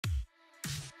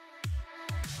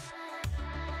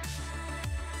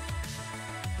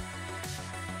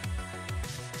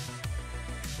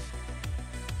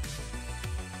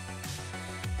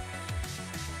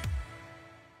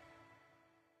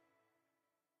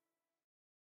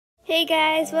Hey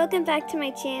guys, welcome back to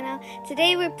my channel.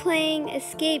 Today we're playing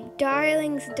Escape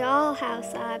Darling's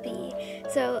Dollhouse,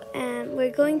 Obby. So we're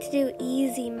going to do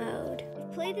easy mode.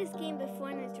 I've played this game before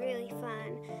and it's really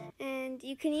fun. And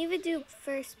you can even do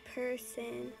first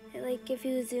person, like if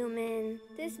you zoom in.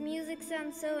 This music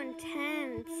sounds so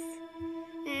intense.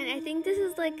 And I think this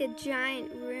is like a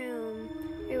giant room.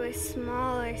 It was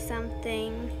small or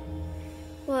something.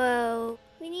 Whoa.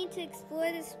 We need to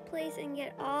explore this place and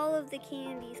get all of the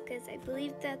candies because I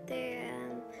believe that there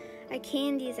are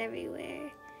candies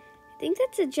everywhere. I think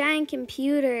that's a giant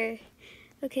computer.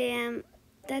 Okay,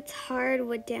 that's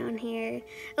hardwood down here.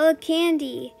 Oh, look,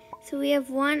 candy. So we have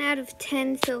 1 out of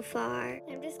 10 so far.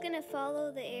 I'm just gonna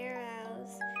follow the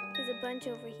arrows. There's a bunch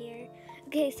over here.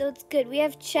 Okay, so it's good. We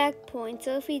have checkpoints,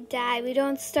 so if we die, we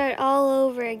don't start all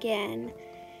over again.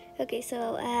 Okay,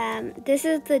 so this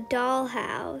is the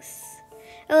dollhouse.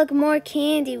 Oh, look, more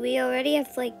candy. We already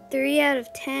have like 3 out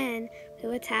of 10. Wait,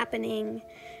 what's happening?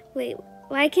 Wait,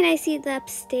 why can't I see the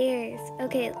upstairs?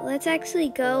 Okay, let's actually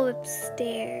go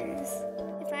upstairs.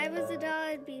 If I was a doll,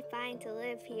 it'd be fine to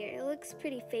live here. It looks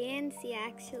pretty fancy,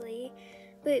 actually.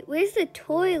 But where's the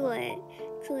toilet?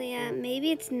 Actually,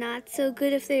 maybe it's not so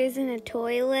good if there isn't a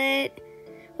toilet.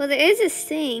 Well, there is a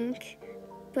sink,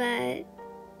 but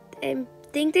I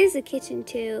think there's a kitchen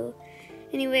too.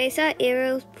 Anyway, I saw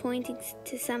arrows pointing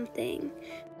to something.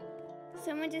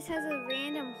 Someone just has a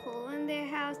random hole in their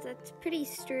house. That's pretty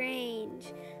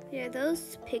strange. Are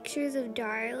those pictures of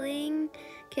Darling?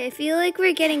 Okay, I feel like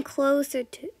we're getting closer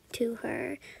to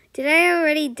her. Did I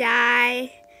already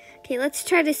die? Okay, let's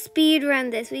try to speed run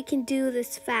this. We can do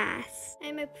this fast.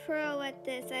 I'm a pro at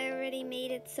this. I already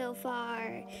made it so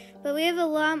far. But we have a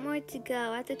lot more to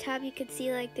go. At the top you can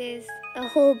see like there's a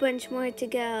whole bunch more to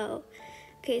go.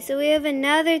 Okay, so we have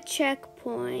another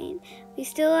checkpoint. We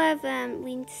still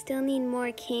need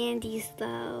more candies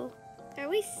though. Are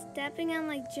we stepping on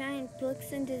like giant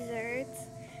books and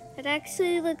desserts? That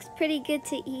actually looks pretty good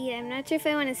to eat. I'm not sure if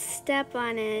I want to step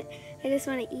on it. I just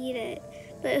want to eat it.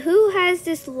 But who has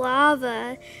this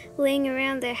lava laying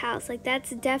around their house? Like,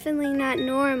 that's definitely not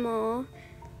normal.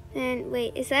 And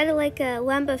wait, is that like a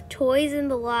lump of toys in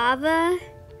the lava?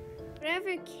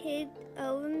 Whatever kid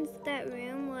owns that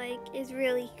room, like, is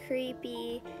really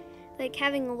creepy. Like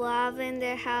having lava in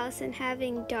their house and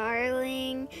having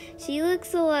Darling. She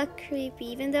looks a lot creepy,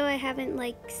 even though I haven't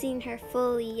like seen her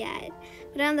fully yet.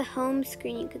 But on the home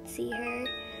screen you could see her.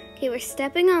 Okay, we're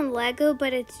stepping on Lego,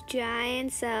 but it's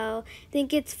giant, so I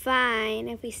think it's fine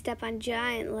if we step on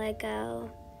giant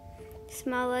Lego.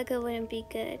 Small Lego wouldn't be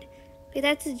good. Okay,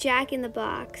 that's a Jack in the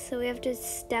Box, so we have to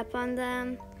step on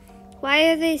them.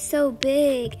 Why are they so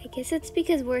big? I guess it's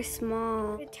because we're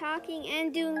small. We're talking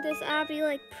and doing this Obby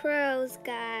like pros,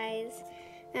 guys.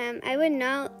 I would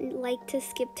not like to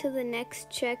skip to the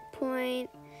next checkpoint.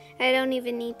 I don't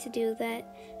even need to do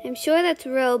that. I'm sure that's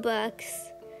Robux.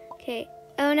 Okay.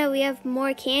 Oh no, we have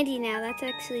more candy now. That's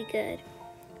actually good.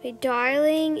 Okay,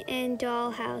 Darling and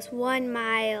Dollhouse, 1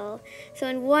 mile. So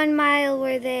in 1 mile,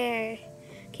 we're there.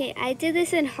 Okay, I did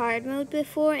this in hard mode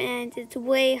before, and it's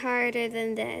way harder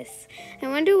than this. I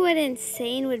wonder what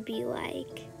insane would be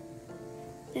like.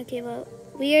 Okay, well,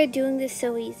 we are doing this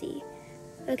so easy.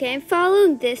 Okay, I'm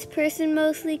following this person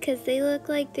mostly because they look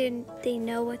like they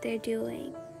know what they're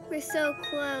doing. We're so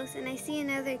close, and I see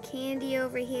another candy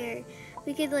over here.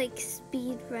 We could like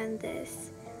speed run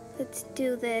this. Let's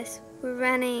do this. We're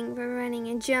running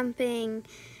and jumping.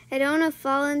 I don't want to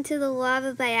fall into the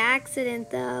lava by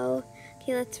accident though.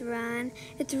 Okay, let's run.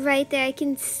 It's right there, I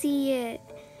can see it.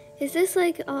 Is this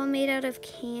like all made out of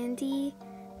candy?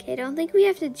 Okay, I don't think we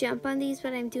have to jump on these,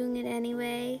 but I'm doing it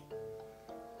anyway.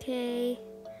 Okay,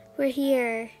 we're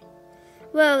here.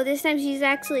 Whoa, this time she's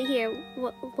actually here.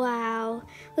 Wow,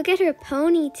 look at her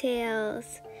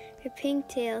ponytails. Her pink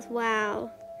tails,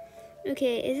 wow.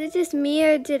 Okay, is it just me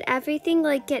or did everything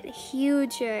like get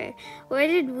huger? Or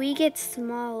did we get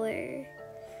smaller?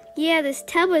 Yeah, this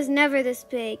tub was never this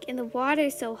big and the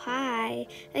water's so high.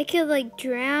 I could like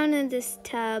drown in this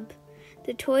tub.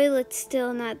 The toilet's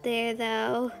still not there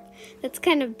though. That's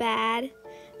kind of bad.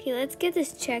 Okay, let's get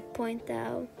this checkpoint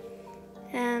though.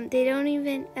 They don't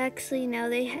even actually know.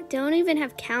 They don't even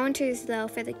have counters though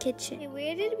for the kitchen. Okay,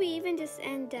 where did we even just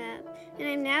end up? And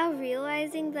I'm now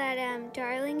realizing that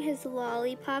Darling has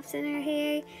lollipops in her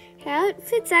hair. Her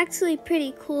outfit's actually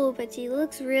pretty cool, but she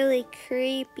looks really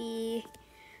creepy.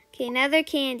 Okay, another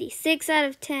candy. 6 out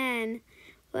of 10.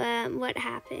 What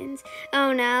happens?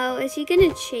 Oh no, is she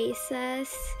gonna chase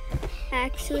us?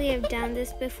 Actually, I've done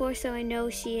this before, so I know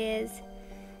she is.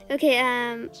 Okay,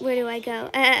 where do I go?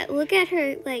 Look at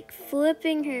her, like,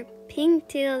 flipping her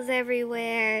pigtails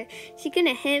everywhere. She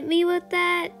gonna hit me with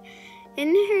that? In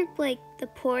her, like, the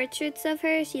portraits of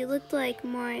her, she looked like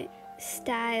more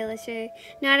stylish or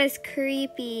not as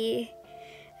creepy.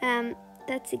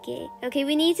 That's a gate. Okay,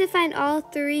 we need to find all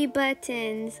 3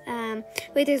 buttons.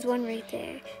 Wait, there's one right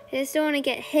there. I just don't want to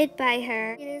get hit by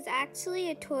her. There's actually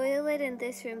a toilet in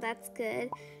this room. That's good.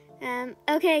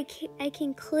 Okay, I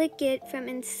can click it from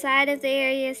inside of the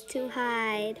areas to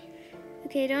hide.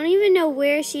 Okay, I don't even know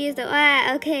where she is though.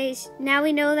 Okay, now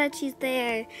we know that she's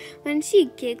there. When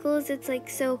she giggles, it's like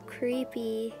so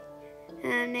creepy.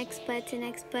 Next button,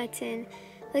 next button.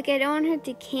 Look, I don't want her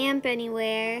to camp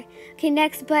anywhere. Okay,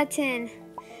 next button.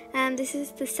 This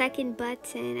is the second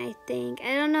button, I think.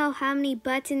 I don't know how many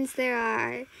buttons there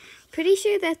are. Pretty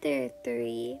sure that there are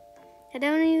 3. I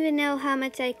don't even know how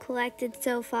much I collected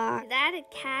so far. That a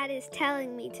cat is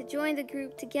telling me to join the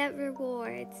group to get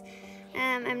rewards.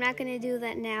 I'm not gonna do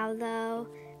that now though.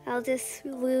 I'll just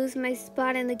lose my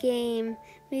spot in the game.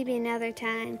 Maybe another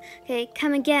time. Okay,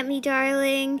 come and get me,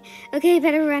 darling. Okay, I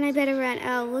better run, I better run.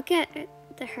 Oh, look at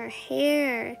her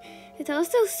hair. It's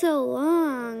also so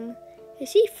long. Is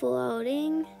she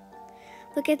floating?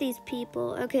 Look at these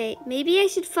people. Okay, maybe I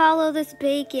should follow this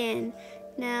bacon.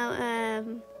 Now,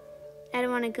 I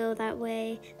don't want to go that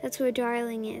way. That's where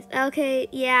Darling is. Okay,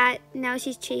 yeah, now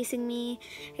she's chasing me.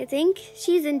 I think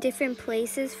she's in different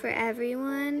places for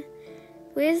everyone.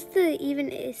 Where's the even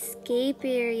escape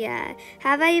area?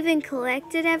 Have I even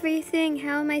collected everything?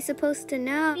 How am I supposed to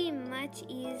know? It'd be much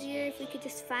easier if we could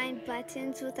just find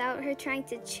buttons without her trying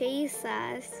to chase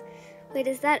us. Wait,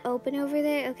 is that open over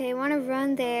there? Okay, I want to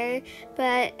run there,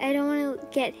 but I don't want to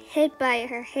get hit by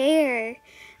her hair.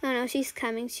 Oh no, she's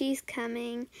coming, she's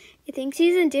coming. I think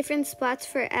she's in different spots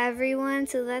for everyone,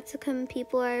 so that's how come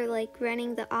people are like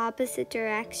running the opposite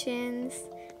directions.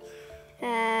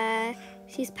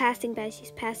 She's passing by,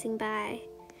 she's passing by.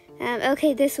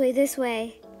 Okay, this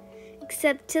way.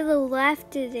 Except to the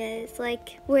left it is,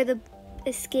 like where the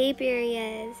escape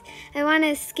area is. I want to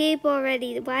escape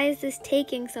already. Why is this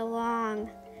taking so long?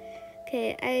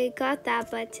 Okay, I got that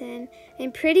button.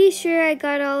 I'm pretty sure I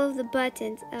got all of the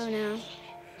buttons. Oh no.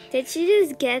 Did she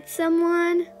just get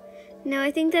someone? No,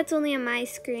 I think that's only on my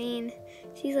screen.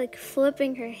 She's like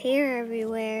flipping her hair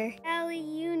everywhere. Allie,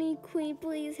 Uni Queen,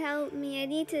 please help me. I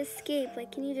need to escape.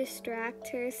 Like, can you distract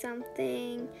her or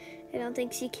something? I don't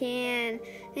think she can.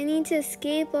 I need to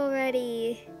escape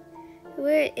already.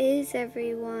 Where is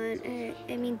everyone?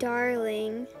 I mean,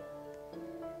 Darling.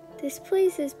 This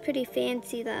place is pretty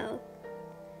fancy though.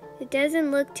 It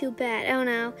doesn't look too bad. Oh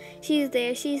no, she's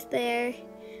there, she's there.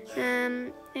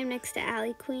 I'm next to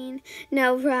Allie Queen.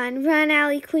 No, run,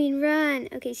 Allie Queen, run.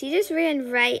 Okay, she just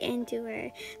ran right into her.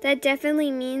 That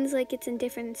definitely means like it's in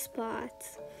different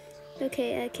spots.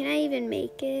 Okay, can I even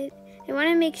make it? I want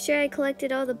to make sure I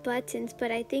collected all the buttons, but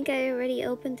I think I already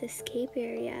opened the escape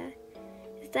area.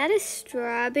 Is that a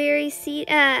strawberry seed?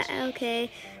 Okay,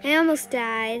 I almost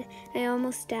died.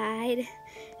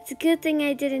 It's a good thing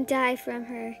I didn't die from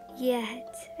her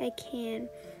yet. I can.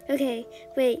 Okay,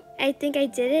 wait, I think I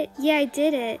did it. Yeah, I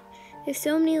did it. There's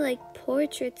so many like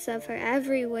portraits of her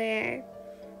everywhere.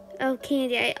 Oh,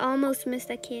 candy, I almost missed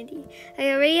that candy. I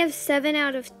already have 7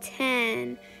 out of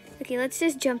 10. Okay, let's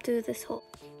just jump through this hole.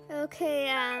 Okay,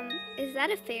 is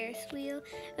that a Ferris wheel?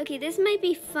 Okay, this might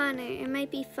be funner. It might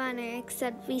be funner,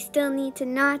 except we still need to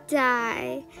not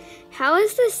die. How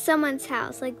is this someone's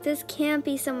house? Like, this can't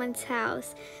be someone's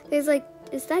house. There's like,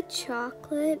 is that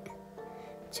chocolate?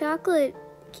 Chocolate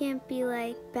can't be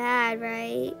like bad,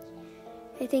 right?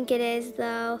 I think it is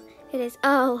though. It is.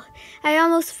 Oh, I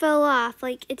almost fell off.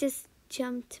 Like it just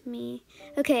jumped me.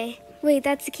 Okay, wait,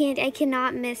 that's the candy. I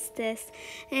cannot miss this.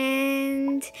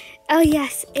 And oh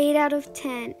yes, 8 out of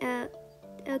 10.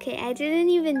 Okay, I didn't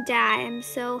even die. I'm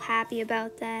so happy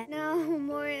about that. No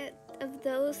more of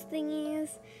those thingies.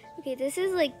 Okay, this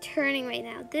is like turning right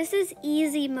now. This is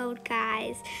easy mode,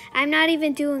 guys. I'm not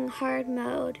even doing hard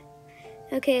mode.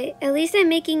 Okay, at least I'm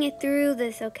making it through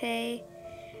this, okay?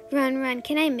 Run.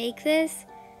 Can I make this?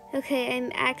 Okay,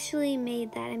 I'm actually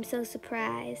made that. I'm so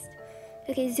surprised.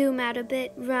 Okay, zoom out a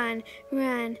bit. Run.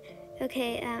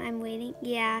 Okay, I'm waiting.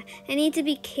 Yeah, I need to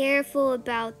be careful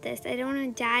about this. I don't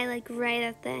want to die like right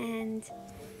at the end.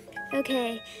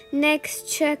 Okay,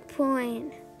 next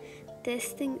checkpoint. This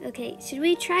thing. Okay, should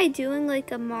we try doing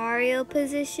like a Mario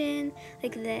position?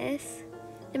 Like this?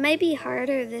 It might be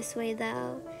harder this way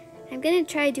though. I'm gonna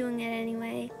try doing it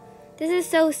anyway. This is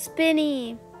so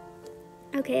spinny.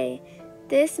 Okay,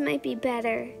 this might be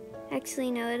better. Actually,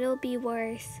 no, it'll be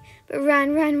worse. But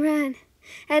run.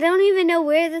 I don't even know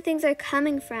where the things are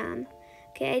coming from.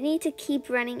 Okay, I need to keep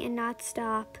running and not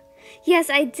stop. Yes,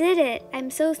 I did it. I'm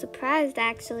so surprised,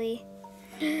 actually.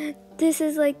 This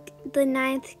is like the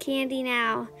 9th candy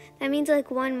now. That means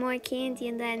like one more candy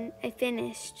and then I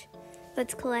finished.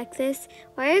 Let's collect this.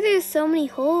 Why are there so many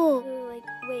holes? Like,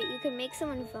 wait, you can make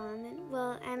someone vomit?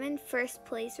 Well, I'm in first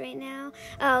place right now.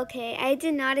 Oh, okay, I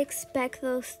did not expect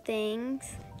those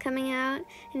things coming out.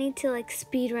 I need to like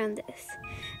speed run this.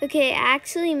 Okay, I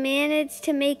actually managed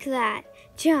to make that.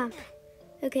 Jump.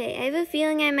 Okay, I have a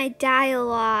feeling I might die a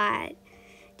lot.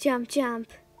 Jump,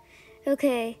 jump.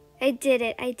 Okay, I did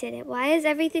it, I did it. Why is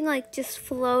everything like just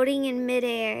floating in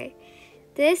midair?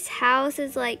 This house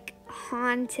is like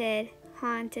haunted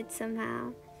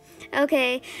somehow.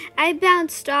 Okay, I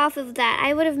bounced off of that.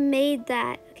 I would have made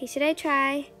that. Okay, should I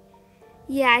try?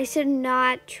 Yeah, I should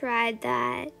not tried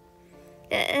that.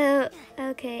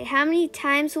 Okay, how many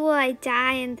times will I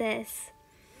die in this?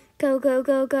 Go, go,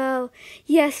 go, go.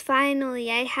 Yes,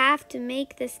 finally, I have to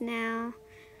make this now.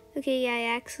 Okay, yeah,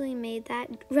 I actually made that.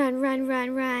 Run, run,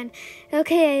 run, run.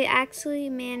 Okay, I actually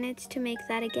managed to make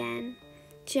that again.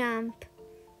 Jump.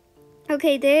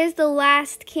 Okay, there's the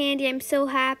last candy. I'm so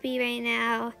happy right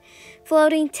now.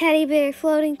 Floating teddy bear,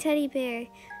 floating teddy bear.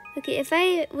 Okay, if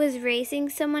I was racing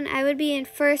someone, I would be in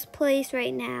first place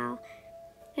right now.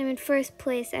 I'm in first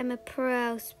place. I'm a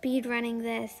pro speed running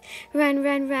this. Run,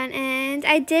 run, run, and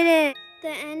I did it. The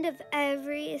end of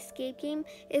every escape game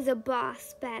is a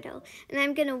boss battle, and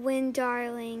I'm gonna win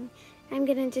Darling. I'm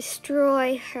gonna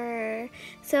destroy her.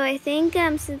 So I think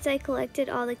since I collected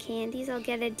all the candies, I'll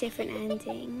get a different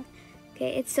ending.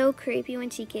 Okay, it's so creepy when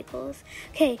she giggles.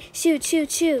 Okay, shoot,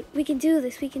 shoot, shoot. We can do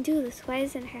this, we can do this. Why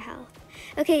isn't her health?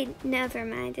 Okay, never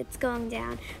mind, it's going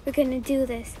down. We're gonna do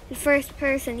this in first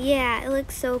person. Yeah, it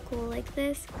looks so cool like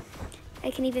this. I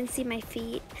can even see my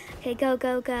feet. Okay, go,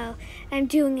 go, go. I'm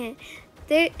doing it.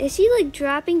 Is she like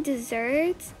dropping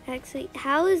desserts? Actually,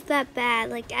 how is that bad?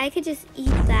 Like, I could just eat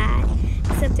that.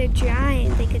 Except they're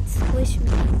giant, they could squish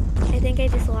me. I think I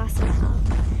just lost some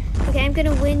health. Okay, I'm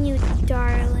gonna win you,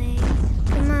 Darling.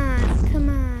 Come on, come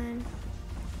on.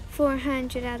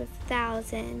 400 out of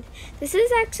 1,000. This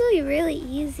is actually really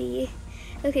easy.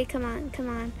 Okay, come on, come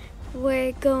on.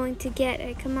 We're going to get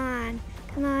her. Come on.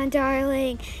 Come on,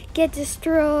 Darling. Get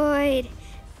destroyed.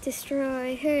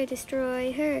 Destroy her,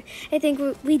 destroy her. I think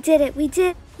we did it, we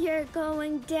did. You're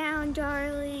going down,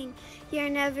 Darling. You're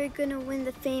never gonna win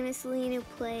the famous Lena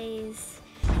plays.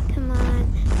 Come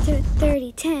on,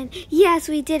 30, 10. Yes,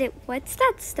 we did it. What's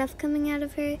that stuff coming out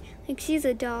of her? Like, she's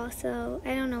a doll, so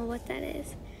I don't know what that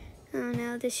is. Oh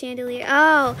no, the chandelier.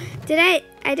 Oh,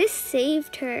 I just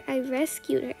saved her. I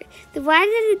rescued her. Why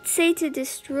did it say to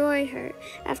destroy her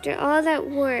after all that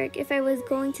work if I was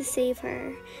going to save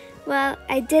her? Well,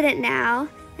 I did it now.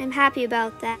 I'm happy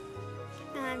about that.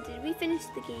 Did we finish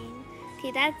the game?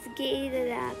 Okay, that's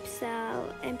gated up,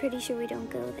 so I'm pretty sure we don't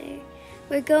go there.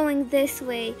 We're going this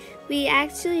way. We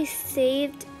actually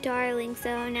saved Darling,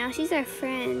 so now she's our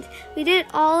friend. We did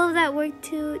all of that work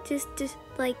to just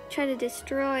like try to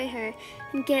destroy her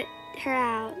and get her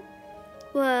out.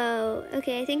 Whoa,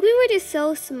 okay, I think we were just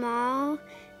so small.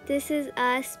 This is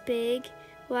us big.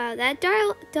 Wow, that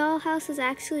dollhouse is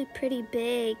actually pretty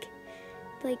big.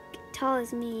 Like, tall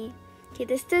as me. Okay,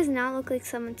 this does not look like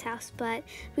someone's house, but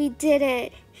we did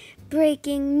it.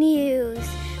 Breaking news.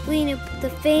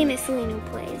 The famous Lena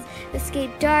plays.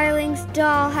 Escape Darling's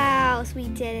dollhouse. We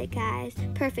did it, guys.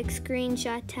 Perfect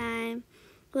screenshot time.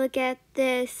 Look at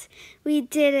this. We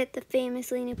did it. The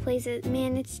famous Lena plays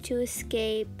managed to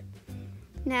escape.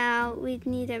 Now we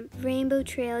need a rainbow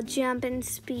trail, jump, and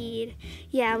speed.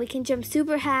 Yeah, we can jump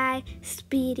super high,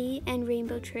 speedy, and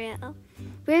rainbow trail.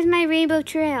 Where's my rainbow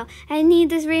trail? I need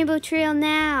this rainbow trail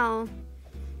now.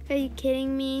 Are you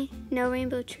kidding me? No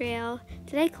rainbow trail.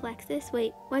 Did I collect this?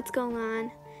 Wait, what's going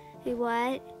on? Wait,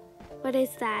 what? What is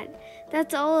that?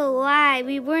 That's all a lie.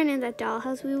 We weren't in that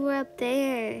dollhouse. We were up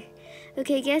there.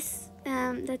 Okay, I guess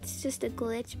that's just a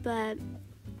glitch, but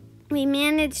we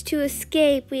managed to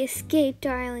escape. We escaped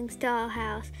Darling's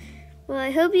dollhouse. Well,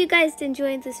 I hope you guys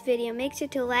enjoyed this video. Make sure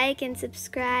to like and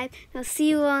subscribe. I'll see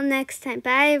you all next time.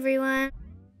 Bye, everyone.